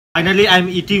Finally, I'm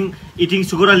eating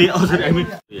Sukur Ali. Oh, sorry, I mean.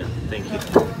 Yeah, thank you.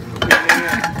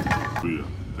 Yeah,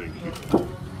 thank you.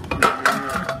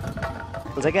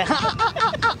 Okay.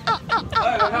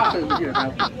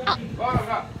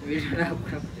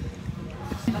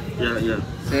 Yeah.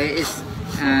 So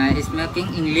it's making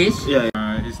English. Yeah.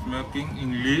 Is making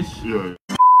English. Yeah.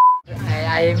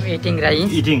 I am eating rice.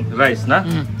 Eating rice, nah?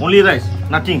 Only rice,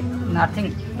 nothing.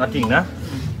 Nothing. Nothing, nah?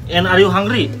 And are you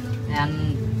hungry?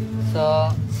 And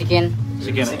so chicken.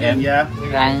 And Yeah.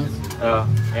 Rice.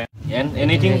 And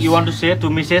anything you want to say to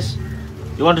Mrs.?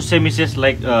 You want to say Mrs.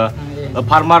 like a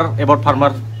farmer, about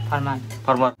farmer?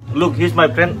 Farmer. Look, he's my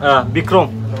friend, Bikram.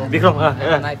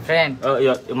 My friend.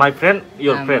 Yeah, my friend,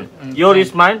 your friend. Mm, Your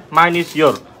friend. is mine is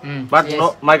your. But yes.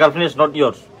 no, my girlfriend is not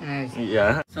yours. Yes.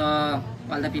 Yeah. So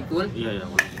all the people, Yeah.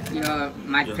 you're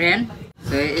my friend.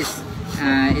 So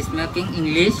it's making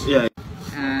English. Yeah.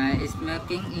 It's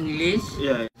making English.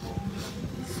 Yeah.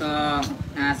 So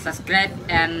subscribe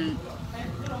and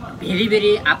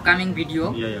very upcoming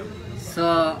video. Yeah.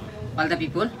 So all the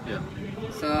people. Yeah.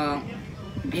 So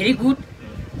very good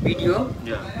video.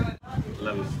 Yeah.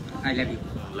 Love you. I love you.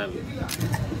 Love you.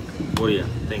 Oh yeah.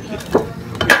 Thank you.